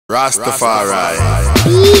Rastafari.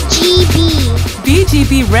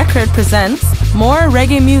 BGB Record presents more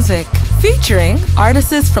reggae music featuring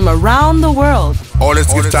artists from around the world. All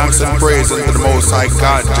let's give thanks and praise unto the Most High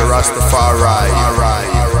God, Rastafari,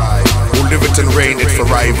 who liveth and reigneth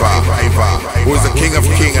forever, who is the King of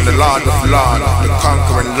Kings and the Lord of Lords, the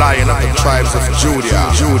conquering Lion of the tribes of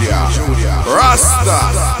Judah. Rasta.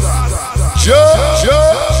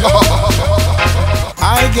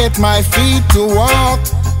 I get my feet to walk,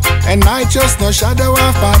 and I just no shadow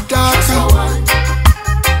of a doubt.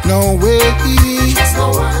 No way,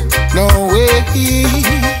 no way.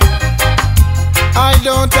 I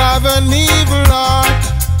don't have an evil heart,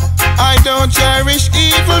 I don't cherish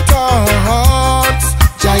evil thoughts.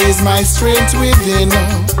 Jah is my strength within,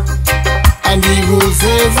 and He rules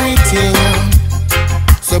everything.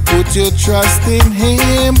 So put your trust in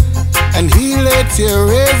Him, and He'll let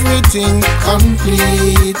your everything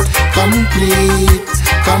complete.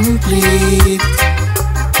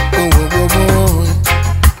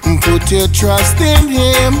 Put your trust in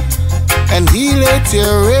Him, and He'll let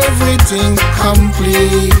your everything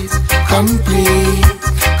complete.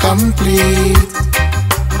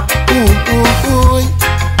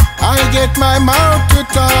 I get my mouth to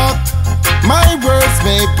talk, my words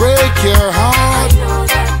may break your heart.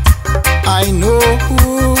 I know.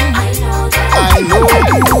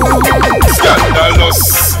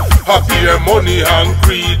 Scandalous, happier money and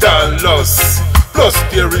greed and lust. Plus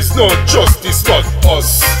there is no justice but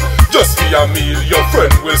us. Just for a meal your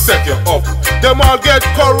friend will set you up. Them all get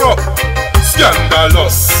corrupt.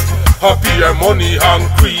 Scandalous, happier money and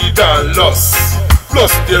greed and lust.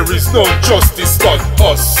 Plus there is no justice but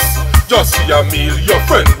us. Just for a meal your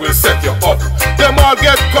friend will set you up. Them all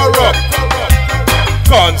get corrupt.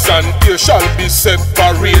 Guns and ear shall be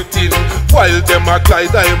separating, while them a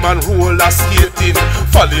glide diamond roller skating.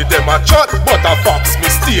 Folly them a chat, but a fox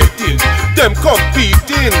mistaking. Them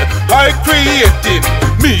competing, I creating.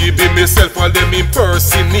 Me be myself while them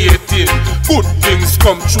impersonating. Good things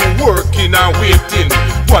come through working and waiting.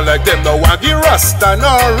 One like them no want give rasta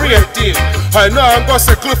no rating. I know I'm gonna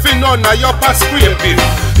say cliffing none of your past scraping.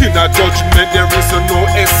 In a judgment there is no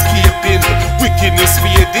escaping. Wickedness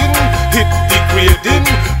fading, hit degrading.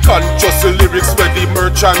 Conscious lyrics where the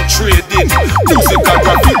merchant trading. Music and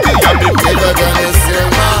graffiti and me. Never gonna sell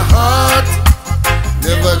my heart,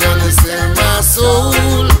 never gonna sell my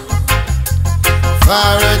soul.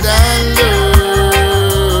 Farther than love.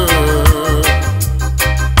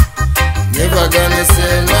 Never gonna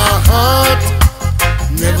sell my heart,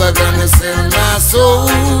 never gonna sell my soul.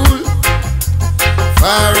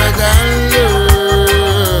 Farther than love.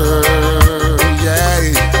 Yeah.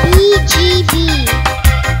 BGB.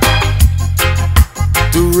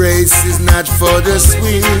 The race is not for the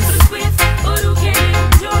swift,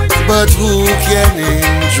 but who can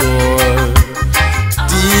endure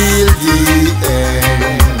till the end.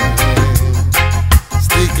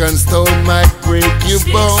 Stick and stone might break your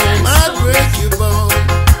bone,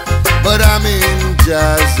 but I'm in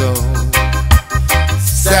Jah's zone,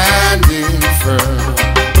 standing firm.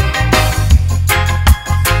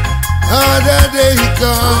 Harder they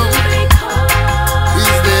come,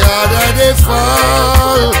 is the harder they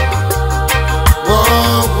fall.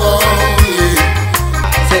 Whoa, yeah.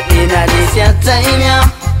 So in this your time, yeah,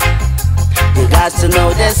 you got to know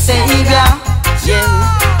the Savior, yeah.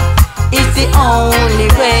 It's the only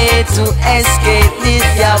way to escape this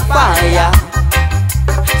your fire.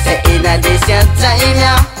 So in this your time,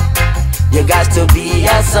 yeah, you got to be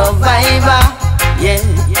a survivor, yeah.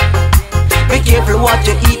 Be careful what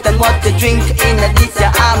you eat and what you drink in this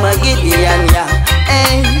your Armageddon, yeah.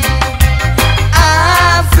 Hey.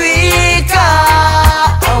 Africa,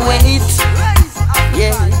 wait,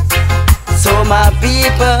 yeah. So my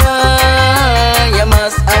people, you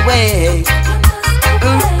must awake.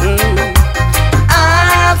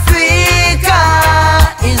 Africa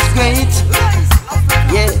is great,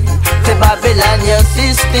 yeah. The Babylon, your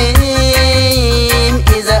system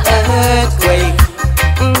is an earthquake.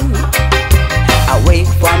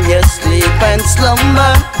 Awake from your sleep and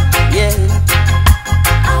slumber, yeah.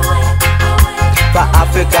 For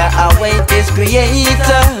Africa, await His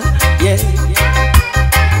Creator, yeah.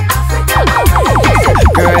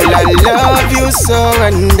 Girl, I love you so,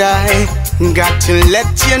 and I got to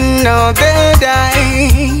let you know that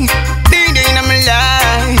I did in my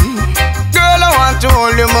life. Girl, I want to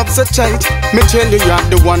hold him up so tight. Me tell you you're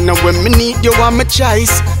the one, and when me need you, I'm my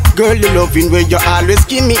choice. Girl, you loving where you always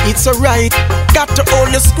give me, it's alright. Got to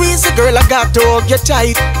hold you, squeeze it, girl, I got to hold you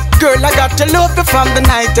tight. Girl, I got to love you from the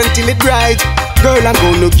night until it bright. Girl, I'm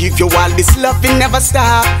gonna give you all this love, it never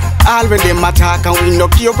stop. All when them attack and we no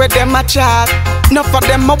care where them a chat. Enough of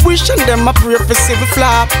them a wish and them a pray for civil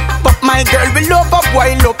flop. But my girl will love up,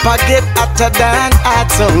 while up I get hotter than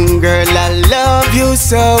hot. So girl, I love you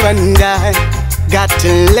so, and I got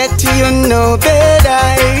to let you know that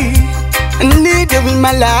I need you in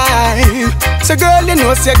my life. So girl, you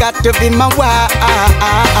know you got to be my wife.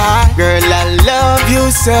 Girl, I love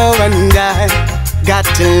you so, and I got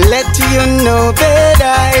to let you know that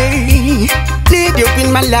I need you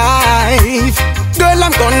in my life. Girl,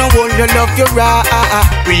 I'm gonna hold you, love you right.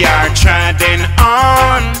 We are treading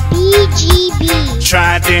on BGB,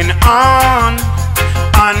 treading on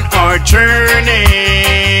our journey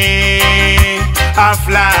of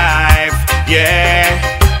life. Yeah,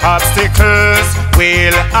 obstacles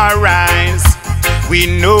will arise. We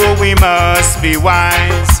know we must be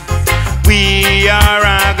wise. We are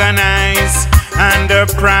organized, and the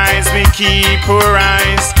prize we keep our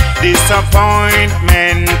eyes.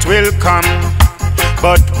 Disappointment will come,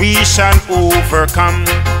 but we shall overcome.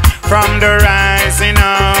 From the rising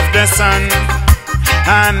of the sun,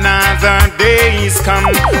 another day is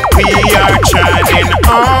come. We are treading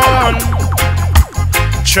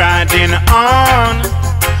on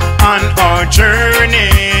our journey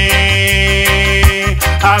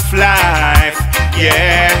of life.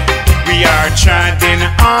 Yeah, we are treading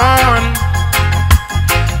on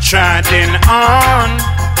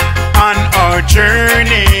our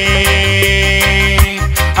journey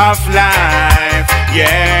of life.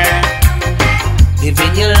 Yeah,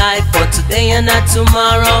 living your life for today and not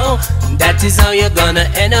tomorrow. That is how you're gonna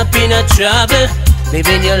end up in a trouble.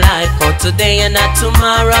 Living your life for today and not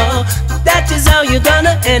tomorrow. That is how you're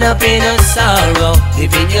gonna end up in a sorrow.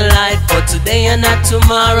 Living your life for today and not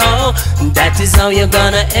tomorrow. That is how you're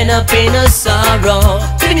gonna end up in a sorrow.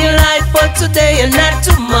 Living your life for today and not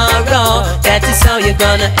tomorrow. That is how you're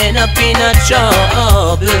gonna end up in a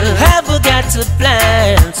trouble. Have we got to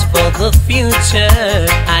plans for the future?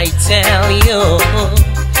 I tell you,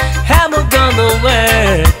 I'm gonna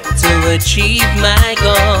work to achieve my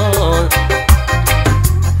goal,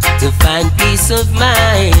 to find peace of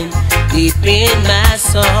mind deep in my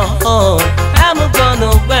soul. I'm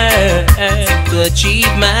gonna work to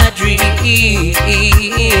achieve my dreams.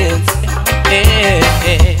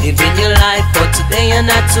 Living your life for today and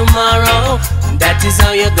not tomorrow. That is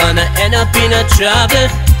how you're gonna end up in a trouble.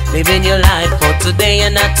 Living your life for today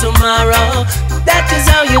and not tomorrow. That is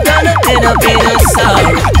how you're gonna end up in a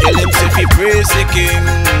sorrow. I tell him if he praise the king.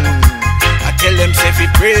 I tell him if he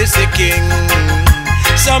praise the king.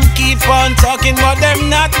 Some keep on talking but them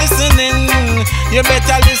not listening. You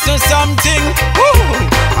better listen something. Woo!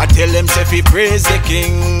 I tell him if he praise the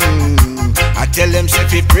king. I tell him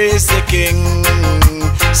if he praise the king.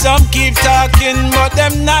 Some keep talking but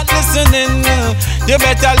them not listening. You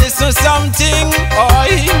better listen something.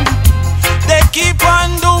 Oi. They keep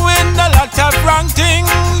on doing a lot of wrong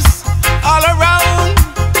things all around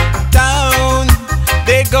town.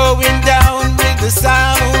 They going down with the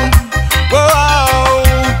sound. Whoa.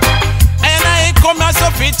 And I come here so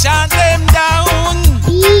fi chant them down.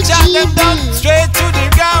 Chant them down straight to the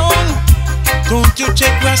ground. Don't you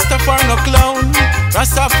check Rastafari no clown.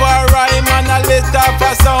 Rastafari man a let off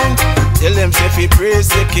a sound. Tell them say fi praise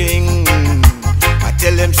the king. I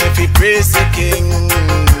tell them say fi praise the king.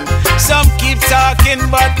 Some keep talking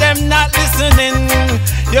but them not listening.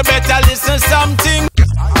 You better listen something.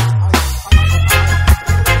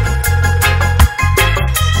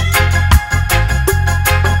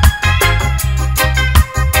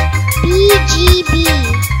 BGB.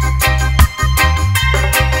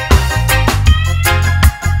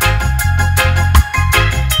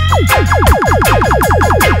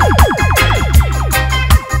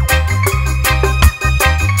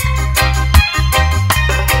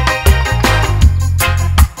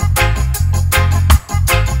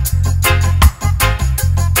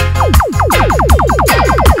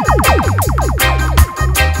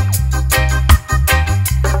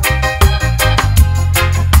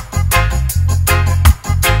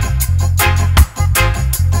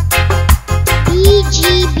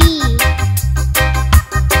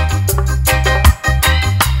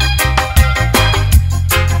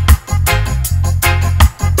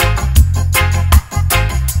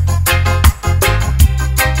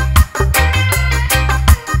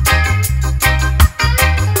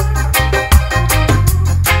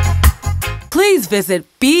 Visit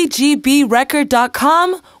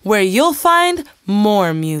bgbrecord.com where you'll find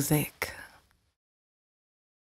more music.